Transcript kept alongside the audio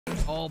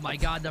Oh my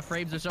god, the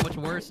frames are so much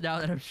worse now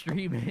that I'm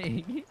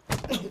streaming.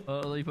 Oh,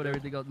 let me put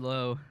everything on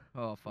low.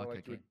 Oh fuck, Not I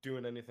like you're can't.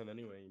 doing anything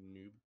anyway, you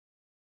noob.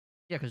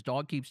 Yeah, because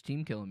dog keeps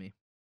team killing me.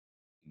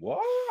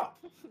 What?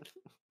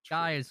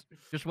 Guys,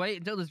 just wait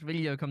until this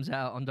video comes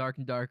out on Dark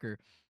and Darker.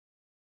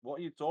 What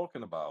are you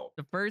talking about?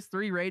 The first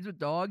 3 raids with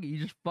dog, you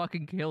just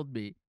fucking killed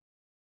me.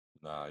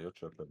 Nah, you're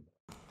tripping.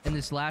 In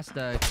this last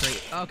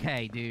crate.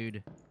 Okay,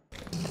 dude.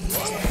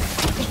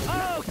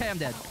 Oh, okay, I'm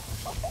dead.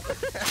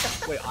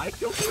 Wait, I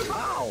killed you?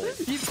 How?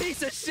 You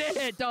piece of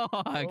shit, dog.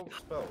 Oh,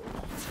 spell.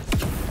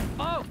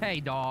 Okay,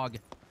 dog.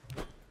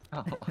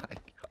 Oh my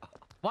god.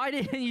 Why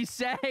didn't you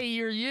say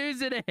you're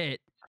using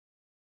it?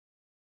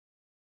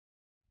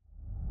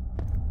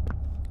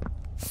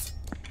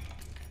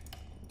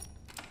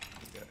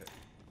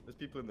 There's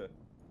people in there.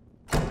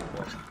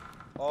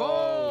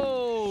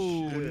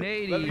 Oh, shit.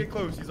 Nady. Let me get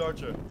close. He's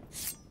Archer.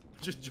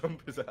 Just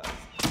jump his ass.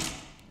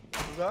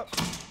 What's up?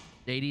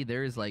 Nady,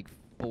 there is like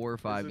 4 or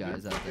 5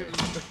 guys out there.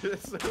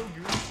 It's so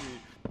goofy.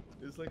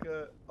 It's like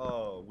a.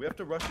 Oh, we have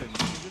to rush in. You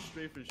can just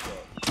strafe his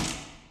shot.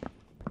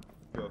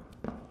 Go.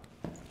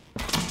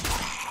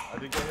 I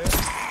didn't get hit.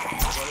 I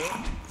got hit.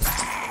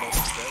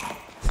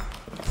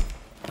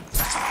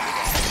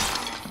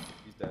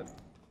 He's dead.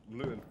 I'm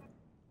looting.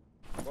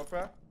 What,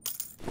 Fra?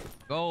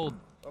 Gold.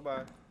 Bye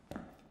bye.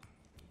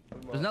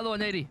 There's another one,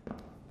 Nady.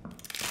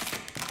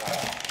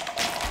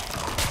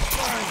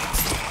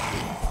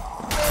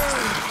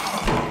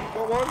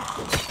 Got one.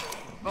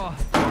 Oh.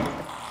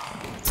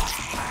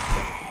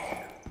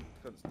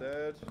 Gun's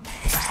dead.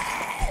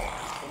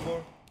 One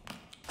more.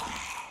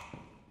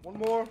 One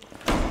more.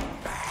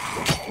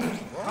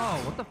 Oh,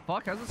 what the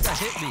fuck? How's this guy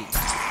hit me?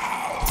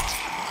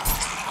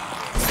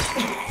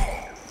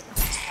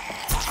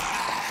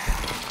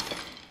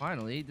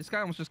 Finally, this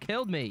guy almost just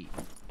killed me.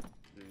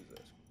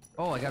 Jesus.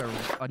 Oh, I got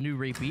a new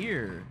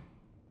rapier.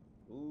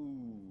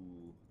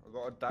 Ooh. I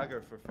got a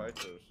dagger for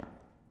fighters.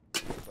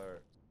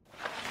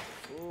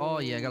 Oh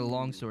yeah, I got a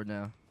longsword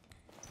now.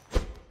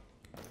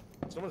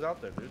 Someone's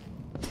out there, dude.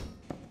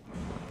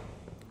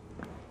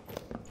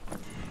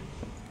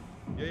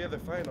 Yeah, they're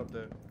fighting up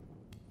there.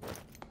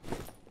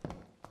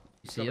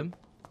 You see him?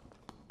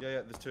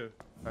 Yeah, there's 2.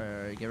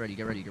 Alright, get ready.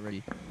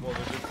 Well,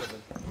 there's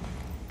 7.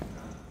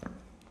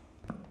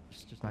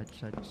 Just hide.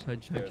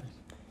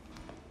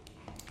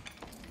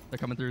 They're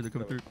coming through.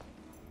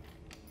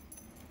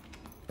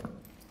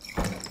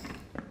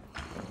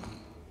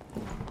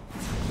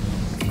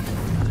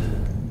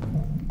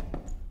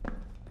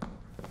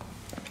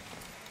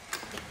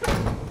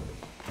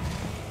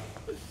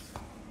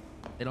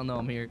 They don't know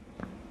I'm here.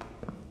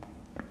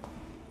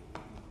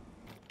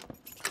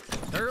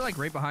 They're like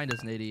right behind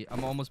us, Nady.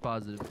 I'm almost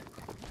positive.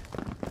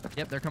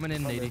 Yep, they're coming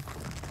in, Nady.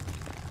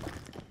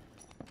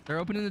 They're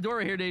opening the door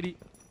right here, Nady.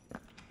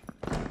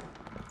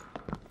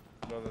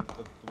 No,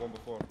 the one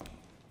before.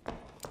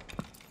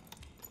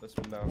 This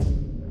one now.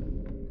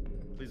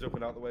 Please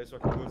open out the way so I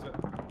can close it.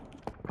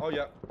 Oh,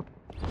 yeah.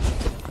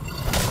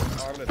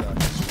 Oh, I'm gonna die.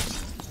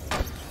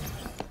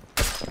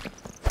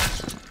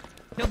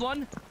 Killed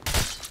one.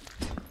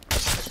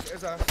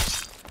 There's that.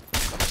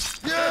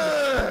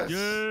 Yes!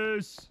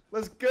 Yes.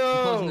 Let's You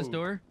go! closing this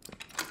door?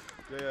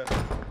 Yeah.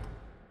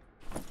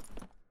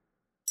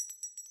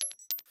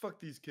 Fuck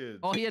these kids.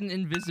 Oh, he had an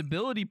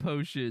invisibility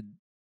potion.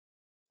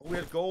 Oh, we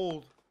had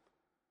gold.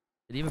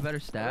 Did he have a better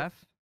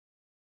staff?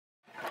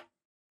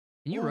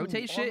 Can you Ooh,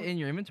 rotate shit in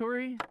your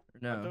inventory? Or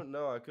no? I don't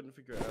know. I couldn't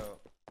figure it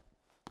out.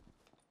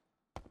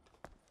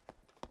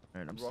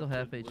 Alright, I'm still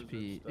half Rocket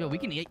HP. wizard Yo, we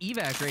can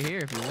evac right here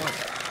if you want.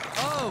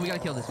 Oh, we gotta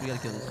kill this. Oh, I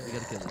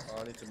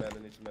need to med.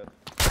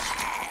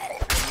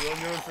 You're on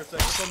your own for a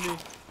second. It's on me.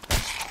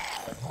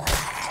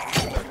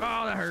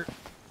 Oh, that hurt.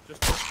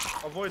 Just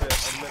avoid it.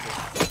 I'm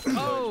never.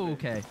 Oh,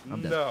 okay.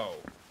 I'm dead. No.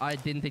 I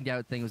didn't think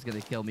that thing was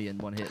gonna kill me in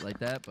one hit like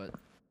that, but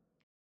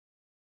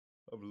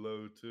I'm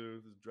low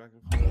too. There's dragon.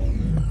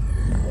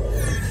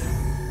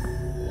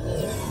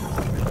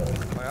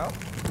 Am I out?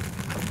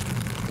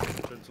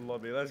 Turn to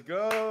lobby. Let's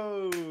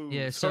go.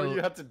 Yeah, Sorry so-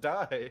 you had to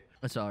die.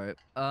 that's alright.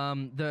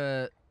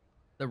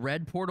 The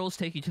red portals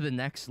take you to the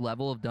next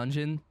level of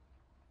dungeon.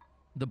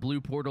 The blue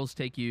portals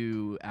take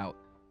you out.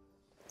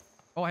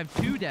 Oh, I have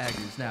 2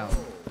 daggers now.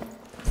 Oh,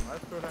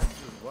 I've thrown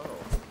axes as well.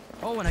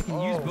 Oh, and I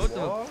can use both of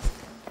them. what?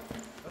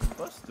 That's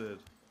busted.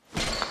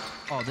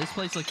 Oh, this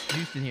place looks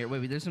juiced in here.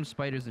 Wait, there's some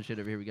spiders and shit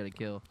over here we gotta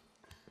kill.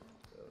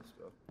 Yeah, let's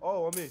go.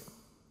 Oh, on me.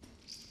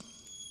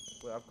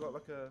 Wait, I've got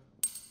like a.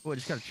 Oh, I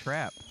just got a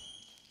trap.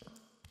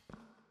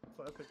 I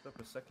thought I picked up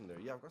a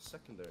secondary. Yeah, I've got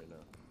secondary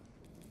now.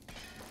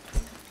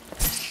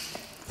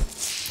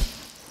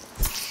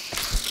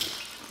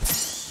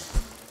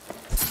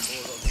 Oh,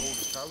 I got gold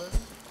chalice.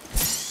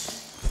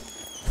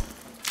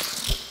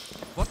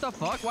 What the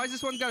fuck? Why has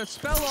this one got a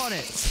spell on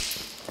it?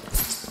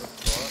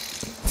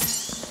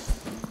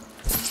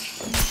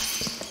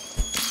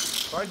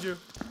 Find you.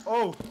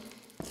 Oh!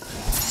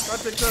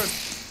 Gotta take turn.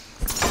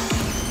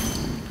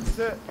 That's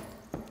it.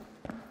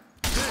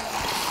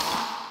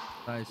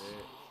 Nice.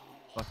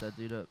 Fuck that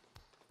dude up.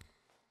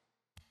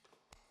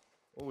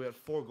 Oh, we had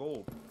 4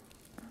 gold.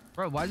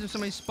 Bro, why is there so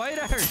many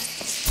spiders?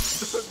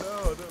 No,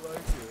 I don't like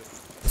it.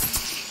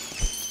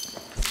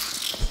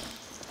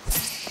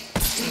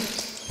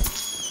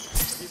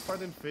 I keep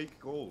finding fake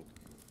gold.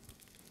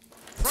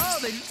 Bro,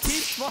 they just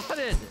keep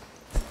spawning.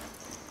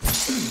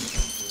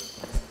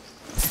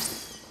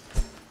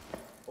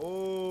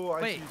 Oh,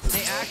 I Wait, see some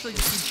they stuff. actually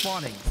just keep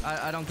spawning.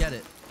 I don't get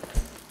it.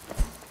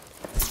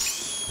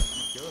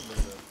 Keep killing them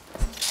then.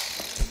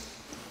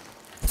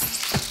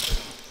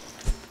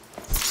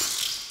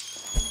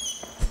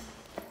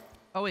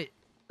 Oh wait,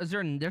 there's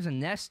a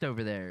nest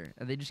over there,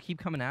 and they just keep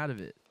coming out of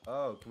it.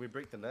 Oh, can we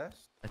break the nest?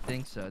 I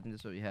think so. I think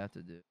that's what we have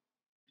to do.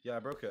 Yeah, I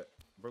broke it.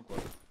 Broke one.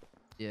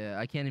 Yeah,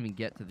 I can't even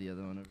get to the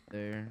other one over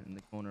there in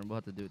the corner. We'll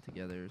have to do it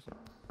together.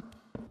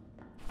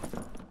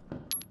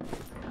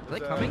 Are they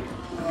coming?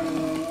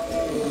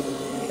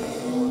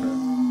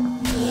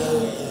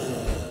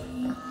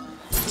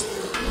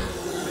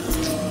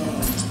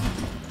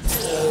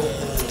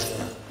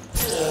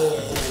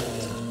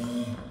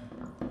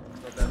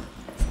 Not dead.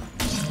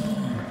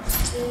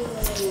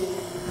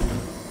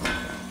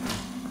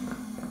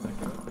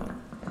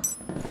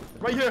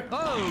 Right here!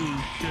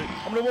 Oh shit!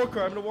 I'm gonna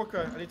walk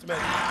her. I need to make.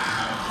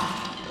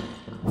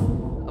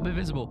 I'm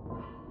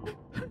invisible.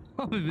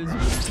 I'm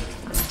invisible.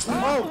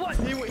 Oh! What?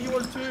 He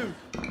was too!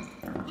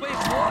 Wait,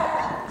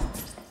 what?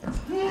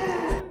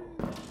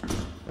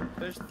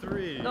 There's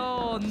 3.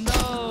 Oh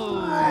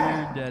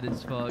no! You're dead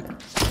as fuck.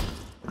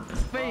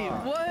 Wait,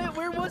 what?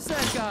 Where was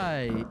that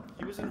guy?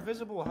 He was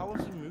invisible. How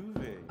was he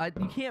moving?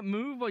 You can't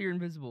move while you're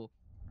invisible.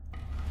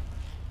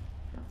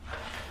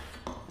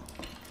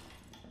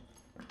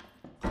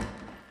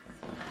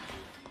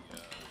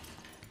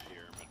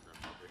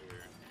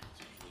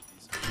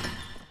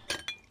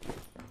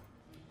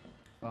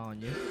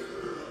 Following you.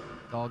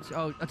 Dogs.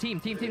 Oh, a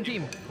team.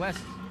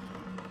 West.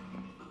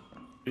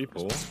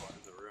 People.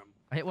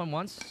 I hit one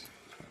once.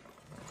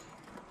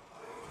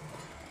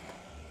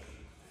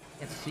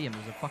 Can't see him.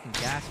 There's a fucking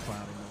gas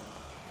cloud in there.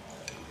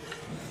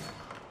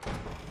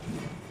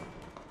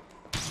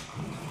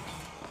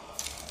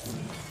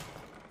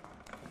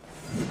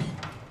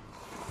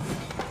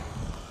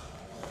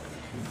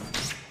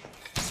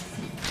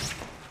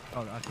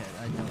 Oh, okay.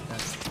 I know what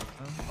that's.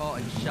 Oh,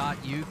 I shot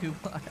you,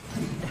 Koopa.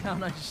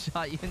 Down, I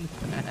shot you in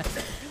the back.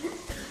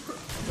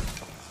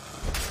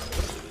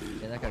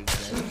 Yeah, that guy's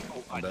dead.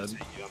 Oh, I just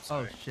hit you. I'm Oh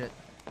sorry. shit.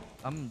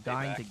 I'm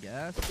dying to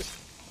gas.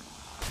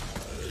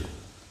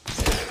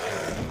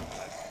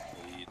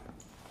 Bleed.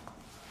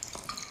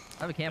 I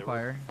have a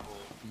campfire. People-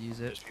 Use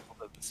There's it. people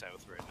to the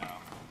south right now.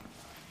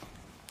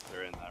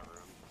 They're in that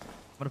room.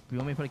 What if you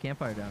want me to put a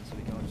campfire down so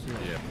we can all see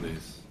it? Yeah,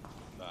 please.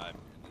 I'm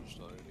finished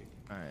already.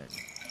 Alright.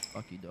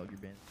 Fuck you, dog. You're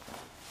banned.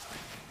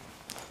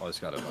 Oh, I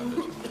just got a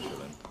bandage. I'm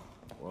chilling.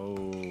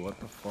 Whoa, what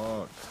the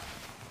fuck?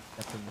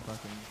 That's in the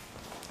fucking.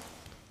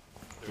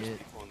 There's Yeah.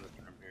 people in the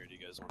room here. Do you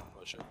guys want to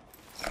push it?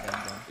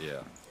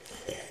 Yeah.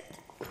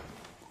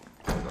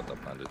 I got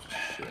that bandage.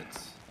 Shit.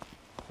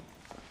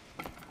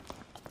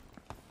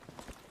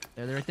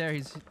 Yeah, they're right there.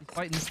 He's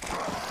fighting.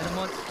 Hit him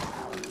once.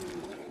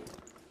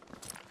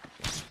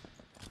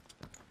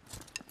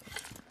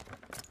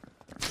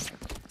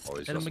 Oh,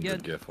 he's Hit him got some again.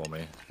 good gear for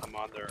me. I'm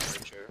on their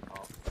archer.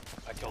 Oh,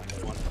 I killed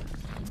one.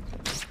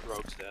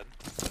 Rogue's dead.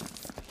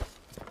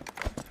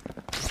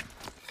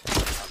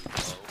 I'm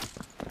low.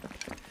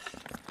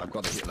 I've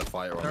got to hit the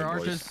fire on Their the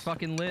archer's boys.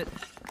 fucking lit.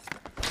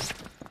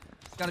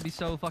 It's gotta be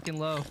so fucking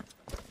low.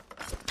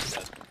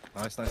 Dead.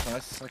 Nice.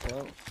 Like,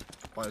 well,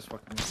 fire's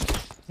fucking.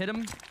 Hit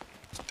him.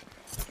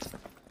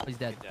 Oh, he's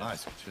dead. Dead.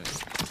 Nice, good shit.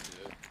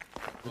 Dude.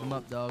 Hit him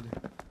up, dog.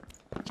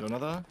 Do you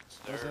another?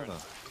 Where's the There. other?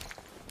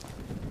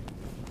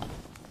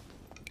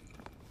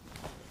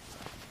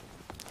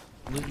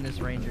 Looting this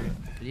ranger.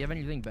 Did he have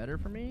anything better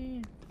for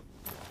me?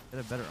 Did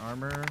have better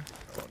armor?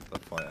 What the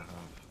fire have?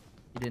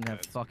 He didn't have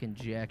It's- fucking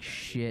jack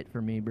shit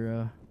for me,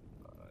 bro.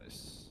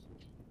 Nice.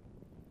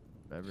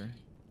 Whatever.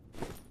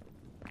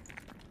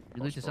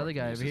 You loot this other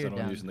guy over Is here anyone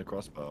down. using the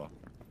crossbow?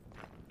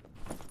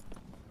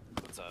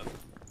 What's up?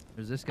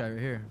 There's this guy right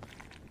here.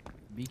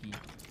 Beaky.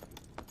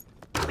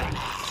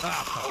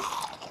 Ah,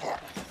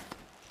 fuck.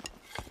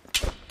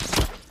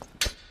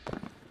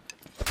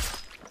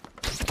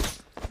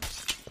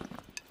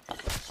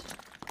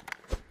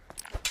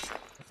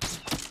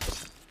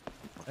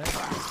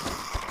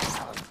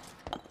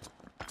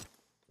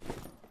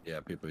 Yeah,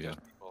 people, yeah.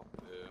 People.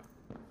 Yeah.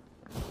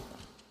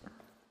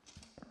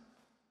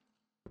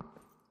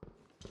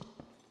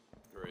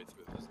 Right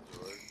through this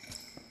door.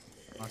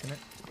 Locking it.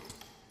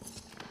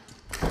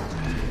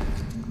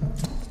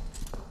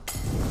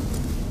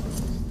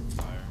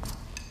 Fire.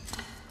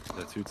 Is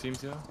there 2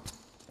 teams here?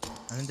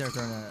 I think they're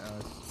trying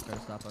to try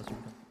to stop us.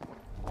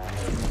 Yeah,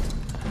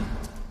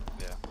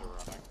 they're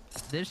running.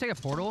 Did they just take a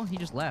portal? He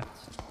just left.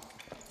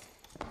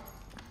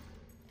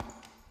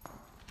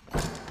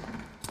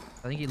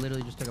 I think he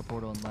literally just took a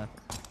portal and left.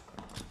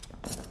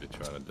 You're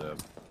trying to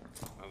dab.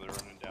 Oh, they're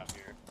running down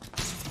here.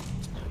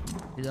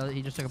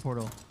 He just took a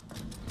portal.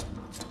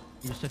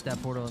 He just took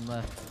that portal and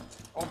left.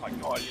 Oh my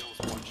god, he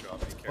almost one shot.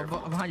 Be Oh, careful.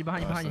 behind you,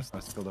 behind you, behind you.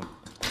 Nice, killed him.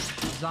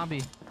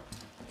 Zombie.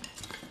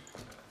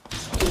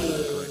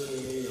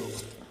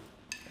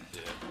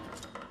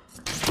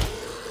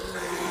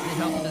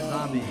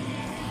 lobby.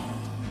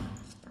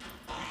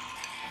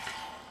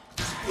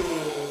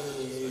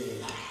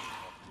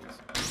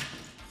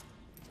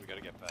 We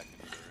gotta get back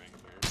into the ring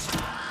here.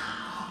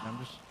 I'm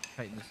just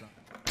tightening this up.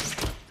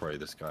 Pray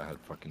this guy had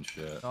fucking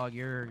shit. Dog,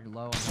 you're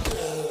low on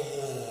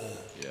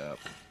health. Yep.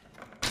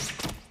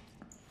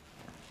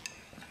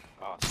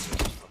 Oh, so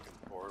there's just fucking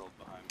portal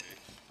behind me.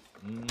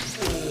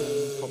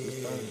 Pop this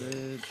down,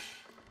 bitch.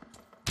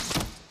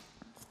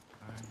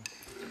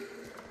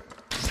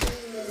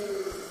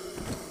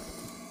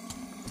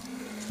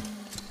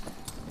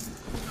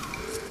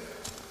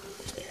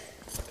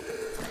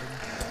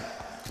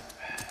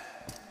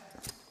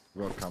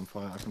 Rock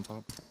campfire I can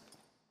pop.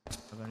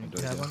 You Do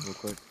it have again, one? real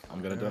quick.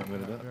 I'm gonna do it. I'm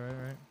gonna do it.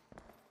 Alright.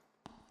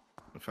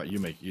 In fact, you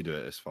do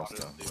it. It's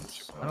faster.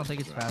 I don't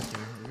think it's faster,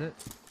 is it?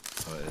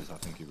 Oh, it is. I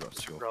think you've got a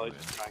skill for Probably it.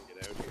 just try and get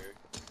out here.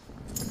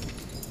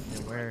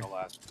 Yeah, where? The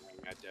last ring.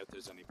 I doubt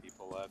there's any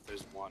people left.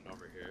 There's one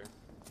over here.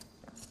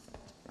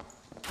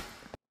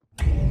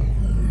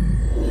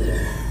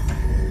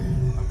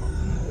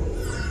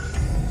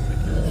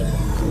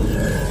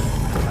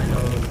 I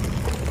know.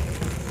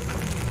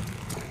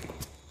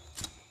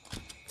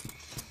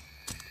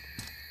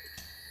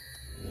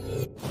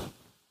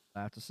 I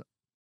have to.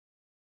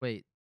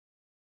 Wait.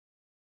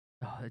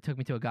 Oh, it took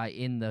me to a guy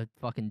in the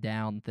fucking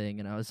down thing,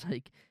 and I was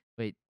like,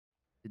 "Wait,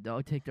 did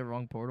dog take the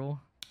wrong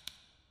portal?"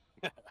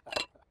 I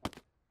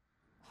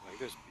think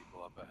there's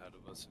people up ahead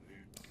of us in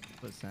here.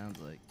 That's what it sounds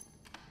like.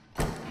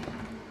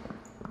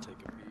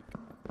 Take a peek.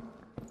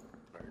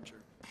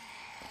 Archer.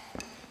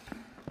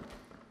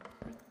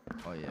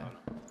 Oh yeah. Oh,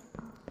 no.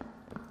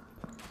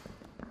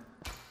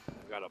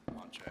 I've got a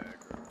bunch of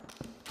aggro.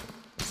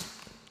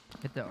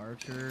 Hit the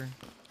archer.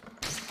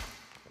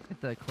 Hit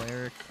the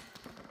cleric.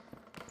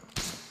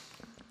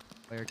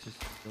 Cleric's just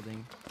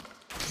building.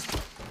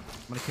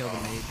 I'm gonna kill the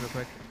mage real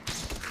quick.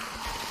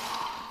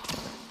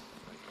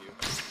 Thank you. I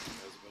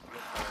was about to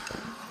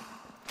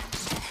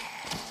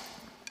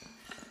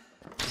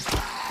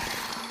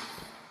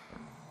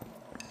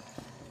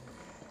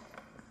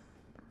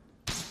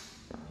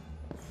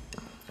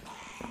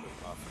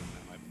get off and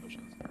they might push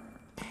us.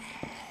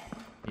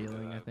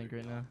 Healing, I think,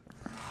 right now.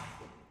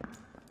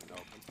 And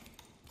open.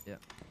 Yep.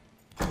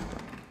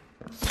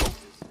 He's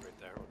right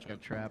there. Watch Got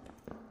out. trap.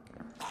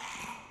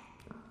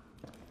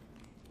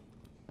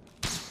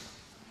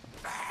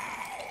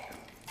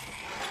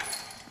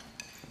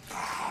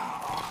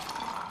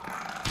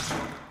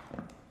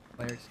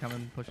 Cleric's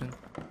coming, pushing.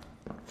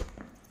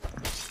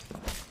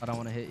 I don't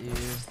want to hit you.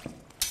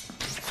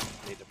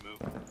 Need to move.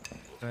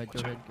 Go ahead, go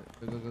ahead.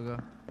 Go.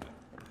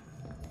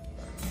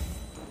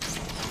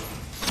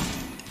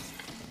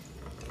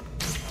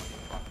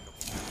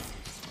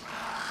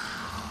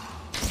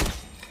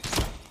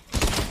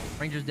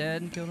 Ranger's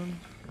dead. Killed him.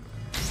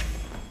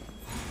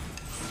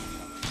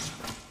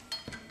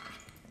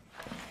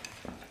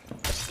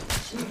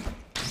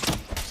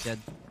 Dead.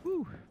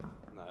 Woo.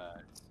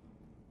 Nice.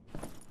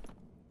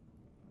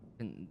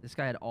 And this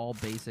guy had all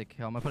basic.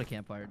 I'm gonna put a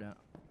campfire down.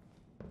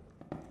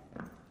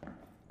 Oh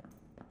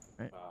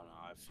no,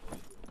 I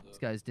fully healed These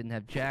up. guys didn't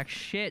have jack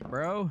shit,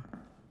 bro.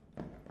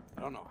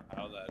 I don't know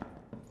how that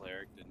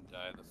cleric didn't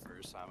die the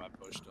first time I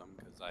pushed him,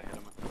 because I hit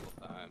him a couple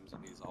times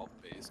and he's all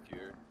base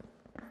gear.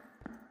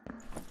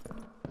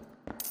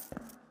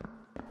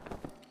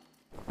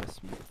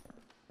 Yes, me.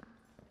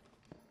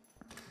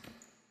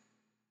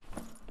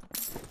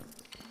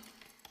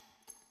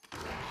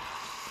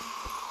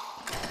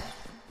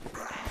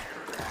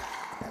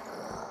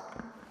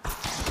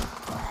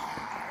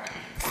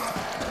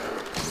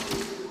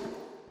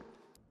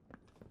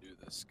 Do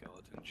the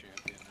skeleton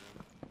champion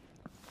room.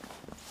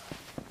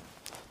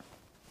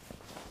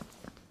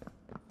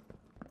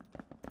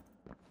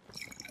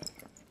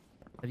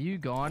 Have you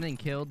gone and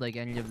killed like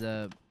any of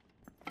the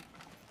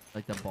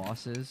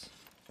bosses?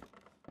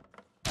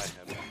 I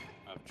haven't.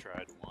 I've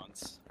tried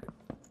once.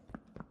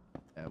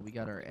 Yeah, we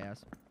got our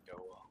ass. Go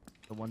well.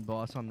 The one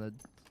boss on the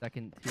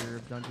second tier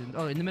of dungeons.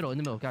 Oh, in the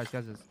middle, guys,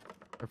 they're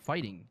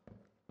fighting.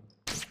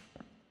 Keep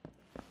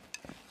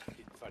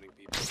fighting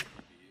people in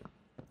PvE.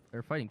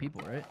 They're fighting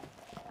people, right?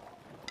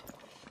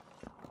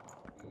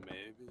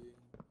 Maybe.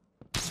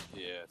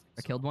 Yeah.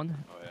 I killed one.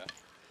 Oh yeah.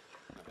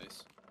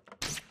 Nice.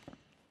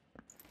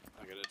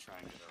 I gotta try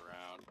and get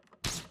around.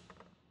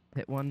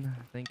 Hit one,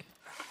 I think.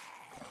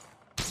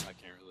 I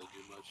can't really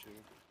do much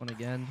here. One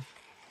again.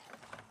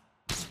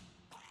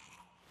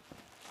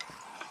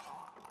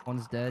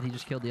 One's dead. He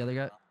just killed the other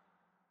guy.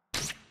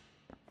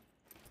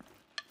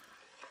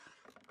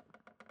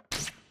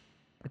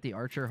 Hit the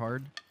archer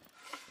hard.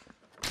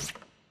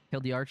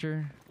 Killed the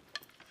archer.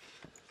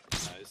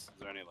 Nice. Is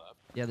there any left?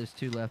 Yeah, there's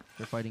two left.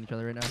 They're fighting each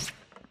other right now.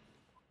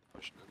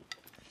 Pushing him.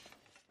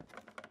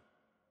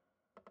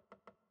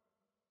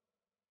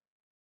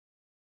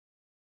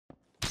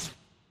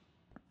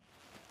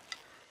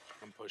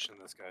 I'm pushing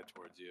this guy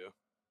towards you.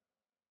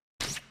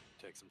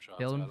 Take some shots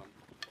Killed him. at him.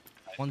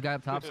 One guy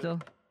up top still.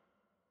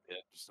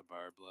 Yeah, just a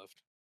barb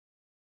left.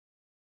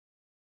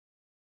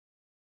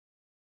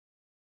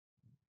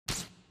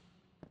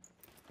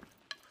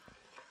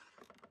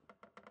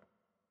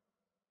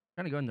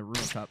 Trying to go in the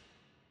rooftop.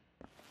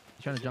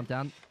 He's trying to jump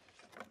down.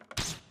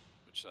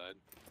 Which side?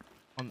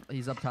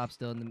 He's up top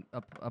still, in the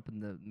up in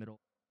the middle.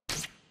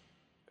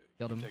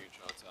 Killed him. Taking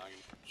shots. I can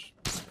push.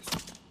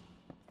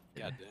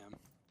 Yeah. Goddamn.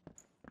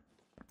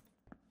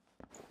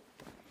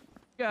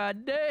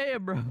 God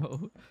damn,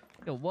 bro.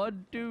 Yo,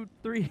 1, 2,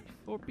 3,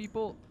 4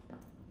 people.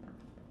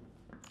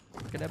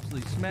 Could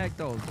absolutely smack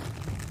those.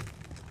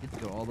 Get to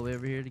go all the way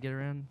over here to get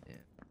around. Yeah.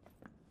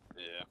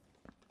 Yeah.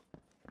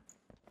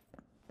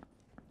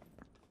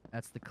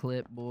 That's the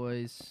clip,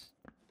 boys.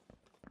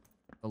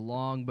 The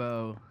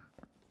longbow.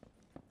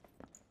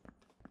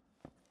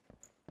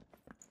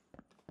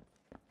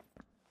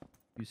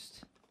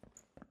 Juiced.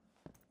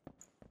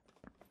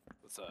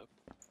 What's up?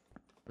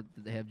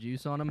 Did they have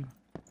juice on them?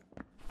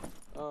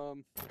 I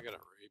got a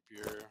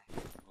rapier,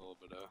 a little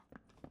bit of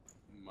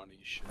money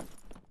shit.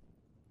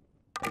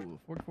 Ooh,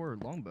 44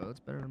 longbow. That's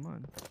better than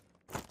mine.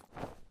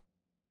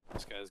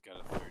 This guy's got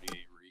a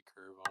 38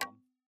 recurve on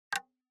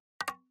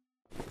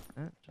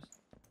him. Just.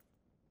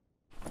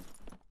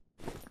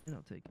 And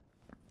I'll take it.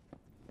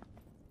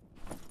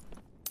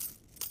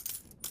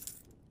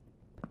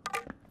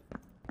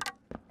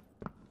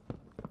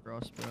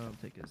 Crossbow. I'll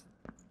take his.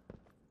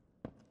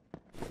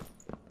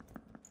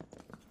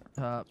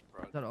 Top.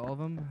 Is that all of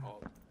them?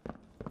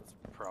 That's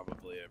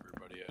probably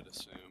everybody, I'd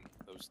assume.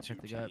 Those two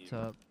Check the guy up teams.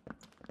 top.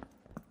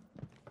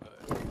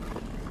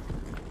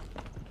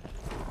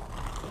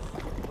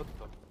 What the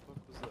fuck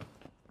was that?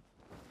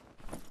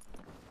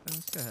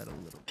 This guy had a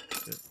little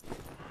bit.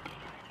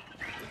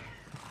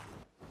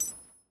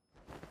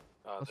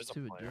 There's a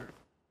player.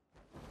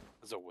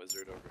 There's a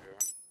wizard over here.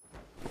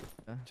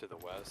 Yeah. To the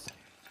west.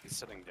 He's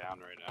sitting down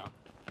right now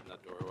in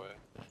that doorway.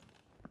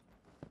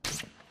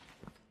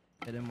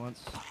 Hit him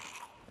once.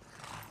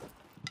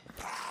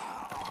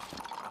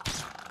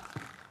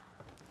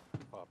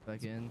 Pop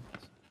Back in.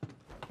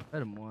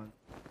 Hit him once.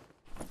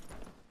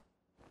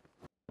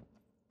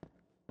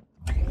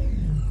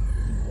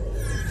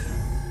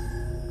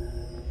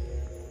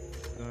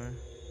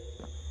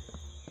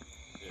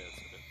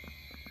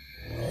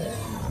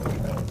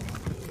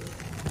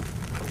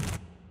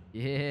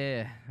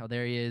 Yeah. Oh,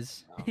 there he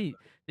is. Dude,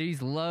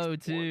 he's low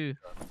too.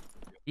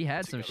 He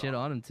had some shit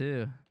on him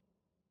too.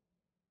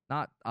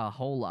 Not a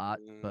whole lot,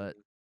 but